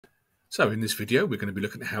So in this video, we're going to be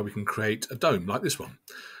looking at how we can create a dome like this one.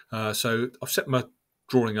 So I've set my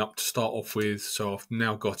drawing up to start off with, so I've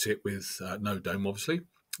now got it with no dome, obviously.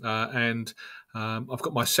 I've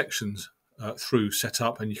got my sections through set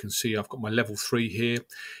up, and you can see I've got my level 3 here.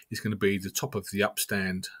 It's going to be the top of the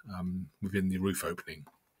upstand within the roof opening.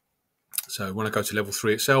 So when I go to level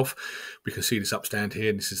 3 itself, we can see this upstand here,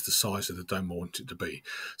 and this is the size of the dome I want it to be.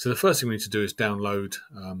 So the first thing we need to do is download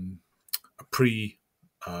a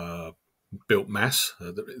pre-built mass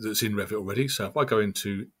that's in Revit already. So if I go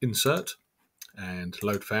into Insert and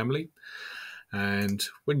Load Family, and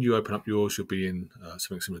when you open up yours, you'll be in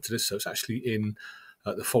something similar to this. So it's actually in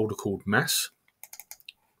the folder called Mass.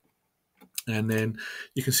 And then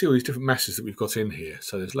you can see all these different masses that we've got in here.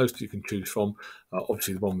 So there's loads that you can choose from.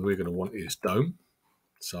 Obviously, the one we're going to want is Dome.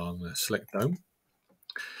 So I'm going to select Dome.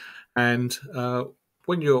 And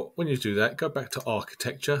when you do that, go back to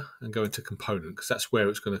Architecture and go into Component, because that's where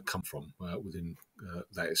it's going to come from within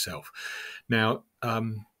that itself. Now,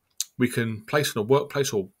 we can place on a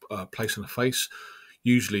workplace or place on a face.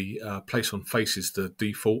 Usually, place on face is the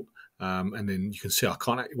default. And then you can see it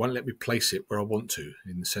won't let me place it where I want to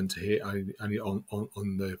in the center here, only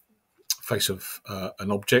on the face of an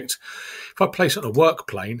object. If I place it on a work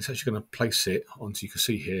plane, it's actually going to place it onto, you can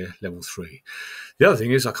see here, level 3. The other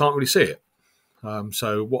thing is I can't really see it.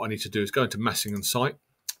 So what I need to do is go into Massing and Site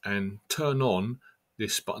and turn on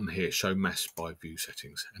this button here, Show Mass by View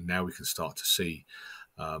Settings. And now we can start to see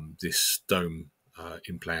this dome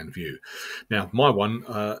in plan view. Now my one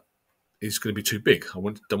is going to be too big. I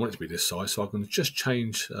don't want it to be this size, so I'm going to just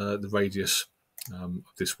change the radius of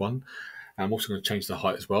this one. And I'm also going to change the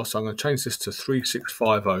height as well. So I'm going to change this to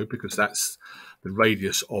 3650 because that's the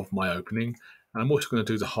radius of my opening. And I'm also going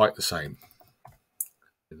to do the height the same.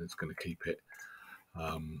 And it's going to keep it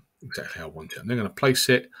exactly how I want it. I'm then going to place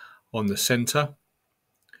it on the center,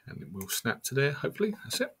 and it will snap to there, hopefully.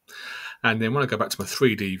 That's it. And then when I go back to my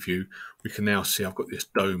 3D view, we can now see I've got this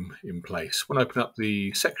dome in place. When I open up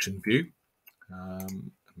the section view,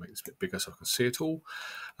 make this a bit bigger so I can see it all.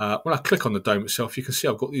 When I click on the dome itself, you can see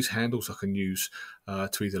I've got these handles I can use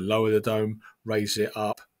to either lower the dome, raise it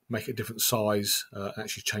up, make it a different size,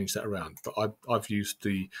 actually change that around. But I've used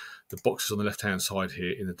the boxes on the left-hand side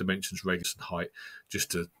here in the dimensions, radius and height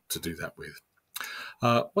just to do that with.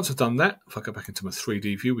 Once I've done that, if I go back into my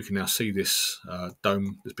 3D view, we can now see this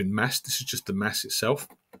dome that's been masked. This is just the mass itself.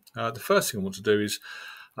 The first thing I want to do is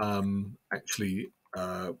actually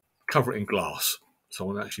cover it in glass. So I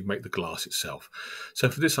want to actually make the glass itself. So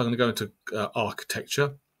for this, I'm going to go into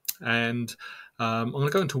Architecture, and I'm going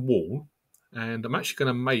to go into Wall, and I'm actually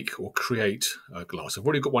going to make or create a glass. I've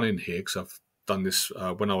already got one in here because I've done this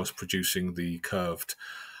when I was producing the curved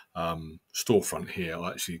storefront here.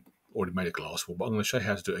 I actually already made a glass wall, but I'm going to show you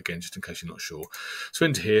how to do it again just in case you're not sure. So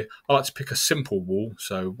into here, I like to pick a simple wall.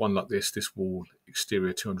 So one like this wall,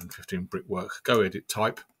 exterior 215 brickwork. Go Edit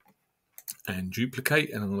Type and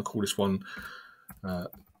Duplicate, and I'm going to call this one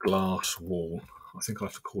glass wall. I think I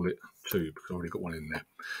have to call it 2 because I've already got one in there.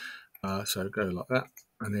 So go like that,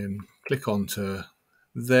 and then click onto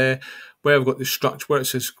there. Where I've got this structure, where it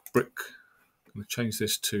says brick, I'm going to change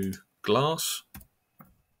this to glass.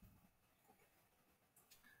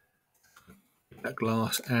 That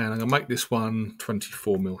glass, and I'm going to make this one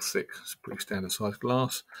 24mm thick. It's pretty standard size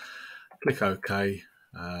glass. Click OK,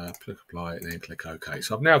 click Apply, and then click OK.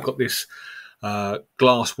 So I've now got this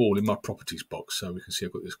glass wall in my properties box. So we can see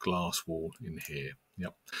I've got this glass wall in here.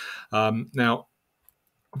 Yep. Now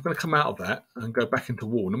I'm going to come out of that and go back into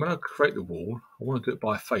wall. And when I create the wall, I want to do it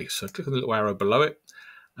by face. So click on the little arrow below it,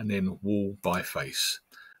 and then Wall by Face.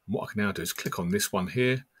 And what I can now do is click on this one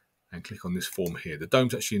here and click on this form here. The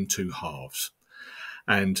dome's actually in 2 halves.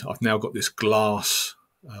 And I've now got this glass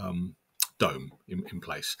dome in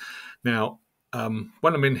place. Now,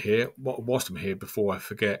 when I'm in here, whilst I'm here, before I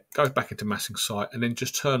forget, go back into Massing Site and then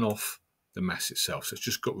just turn off the mass itself. So it's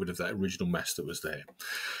just got rid of that original mass that was there.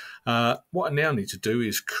 What I now need to do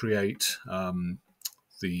is create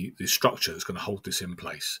the structure that's going to hold this in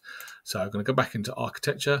place. So I'm going to go back into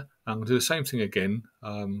Architecture. I'm going to do the same thing again.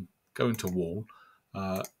 Go into Wall,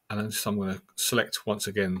 and then I'm going to select once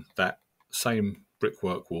again that same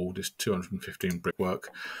brickwork wall, this 215 brickwork,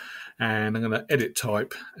 and I'm going to Edit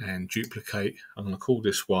Type and Duplicate. I'm going to call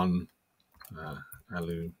this one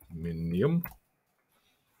aluminium.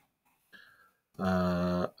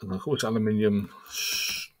 I'm going to call it aluminium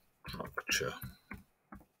structure.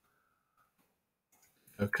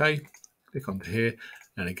 Okay, click onto here,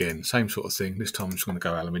 and again, same sort of thing. This time I'm just going to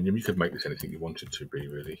go aluminium. You could make this anything you want it to be,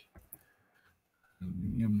 really.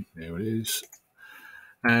 Aluminium, there it is.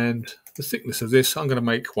 And the thickness of this, I'm going to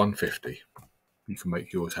make 150. You can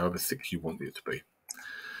make yours however thick you want it to be.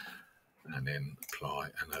 And then apply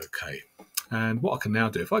and OK. And what I can now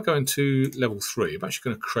do, if I go into level 3, I'm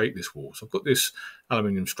actually going to create this wall. So I've got this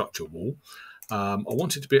aluminium structure wall. I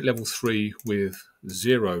want it to be at level 3 with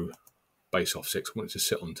 0 base offset. I want it to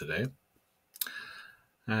sit onto there.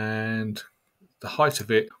 And the height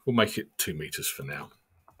of it, we'll make it 2 meters for now.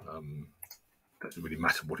 Doesn't really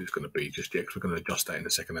matter what it's going to be just yet, because we're going to adjust that in a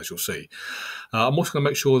second, as you'll see. I'm also going to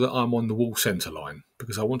make sure that I'm on the wall center line,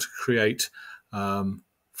 because I want to create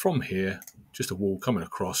from here just a wall coming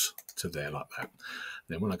across to there like that.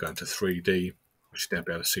 Then when I go into 3D, I should now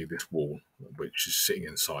be able to see this wall, which is sitting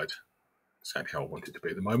inside exactly how I want it to be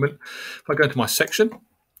at the moment. If I go into my section,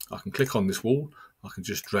 I can click on this wall. I can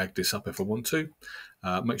just drag this up if I want to.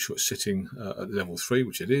 Make sure it's sitting at level 3,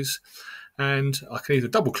 which it is. And I can either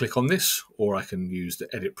double click on this, or I can use the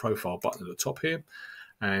edit profile button at the top here.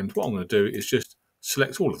 And what I'm going to do is just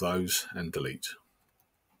select all of those and delete.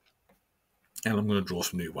 And I'm going to draw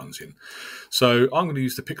some new ones in. So I'm going to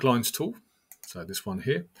use the pick lines tool. So this one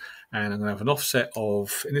here. And I'm going to have an offset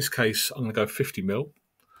of, in this case, I'm going to go 50 mil.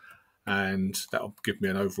 And that'll give me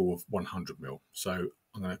an overall of 100 mil. So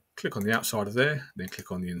I'm going to click on the outside of there, then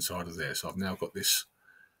click on the inside of there. So I've now got this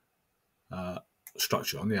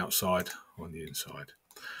structure on the outside, on the inside.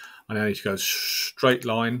 I now need to go straight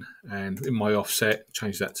line, and in my offset,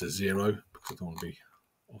 change that to 0, because I don't want to be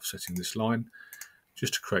offsetting this line,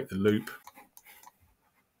 just to create the loop.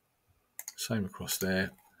 Same across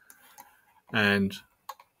there. And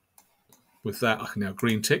with that, I can now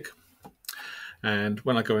green tick. And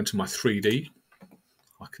when I go into my 3D,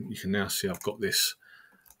 you can now see I've got this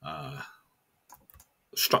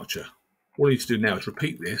structure. All I need to do now is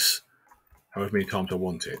repeat this however many times I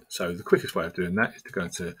want it. So the quickest way of doing that is to go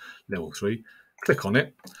into level 3, click on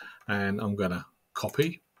it, and I'm going to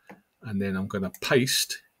copy, and then I'm going to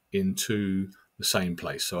paste into the same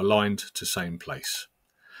place. So aligned to same place.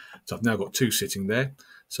 So I've now got 2 sitting there.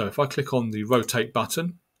 So if I click on the rotate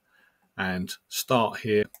button and start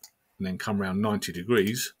here and then come around 90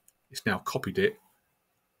 degrees, it's now copied it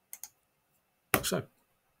like so.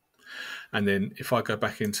 And then if I go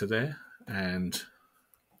back into there and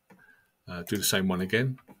do the same one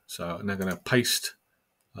again, so I'm now going to paste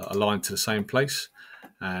align to the same place,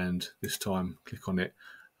 and this time click on it,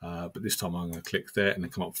 but this time I'm going to click there and then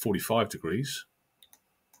come up 45 degrees.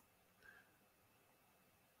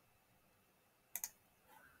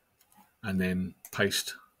 And then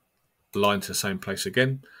paste align to the same place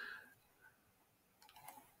again.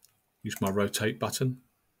 Use my rotate button,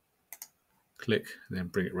 click, and then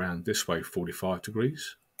bring it around this way 45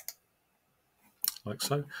 degrees, like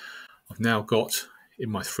so. I've now got,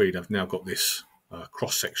 in my 3D, I've now got this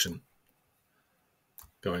cross section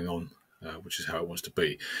going on, which is how it wants to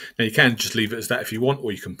be. Now you can just leave it as that if you want,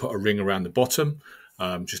 or you can put a ring around the bottom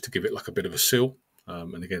just to give it like a bit of a seal.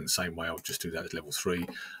 And again, the same way, I would just do that at level 3.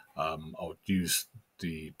 I would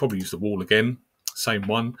probably use the wall again, same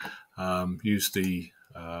one. Use the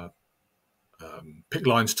pick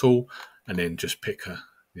lines tool, and then just pick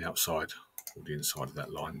the outside or the inside of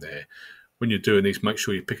that line there. When you're doing these, make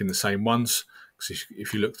sure you're picking the same ones, because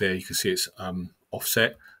if you look there, you can see it's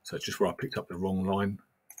offset. So it's just where I picked up the wrong line.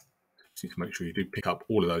 So you can make sure you do pick up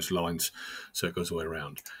all of those lines so it goes all the way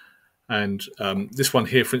around. And this one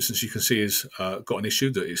here, for instance, you can see has got an issue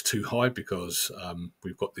that is too high, because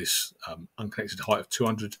we've got this unconnected height of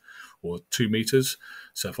 200 or 2 meters.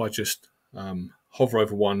 So if I just hover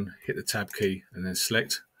over one, hit the tab key, and then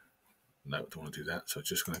select, no, I don't want to do that. So I'm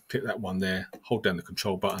just going to click that one there, hold down the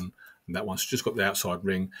control button, and that one's just got the outside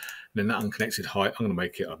ring. And then that unconnected height, I'm going to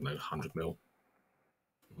make it, I don't know, 100 mil.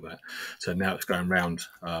 That. So now it's going round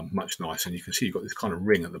much nicer, and you can see you've got this kind of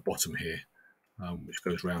ring at the bottom here, which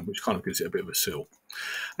goes round, which kind of gives it a bit of a seal.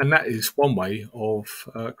 And that is one way of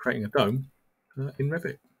creating a dome in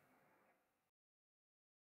Revit.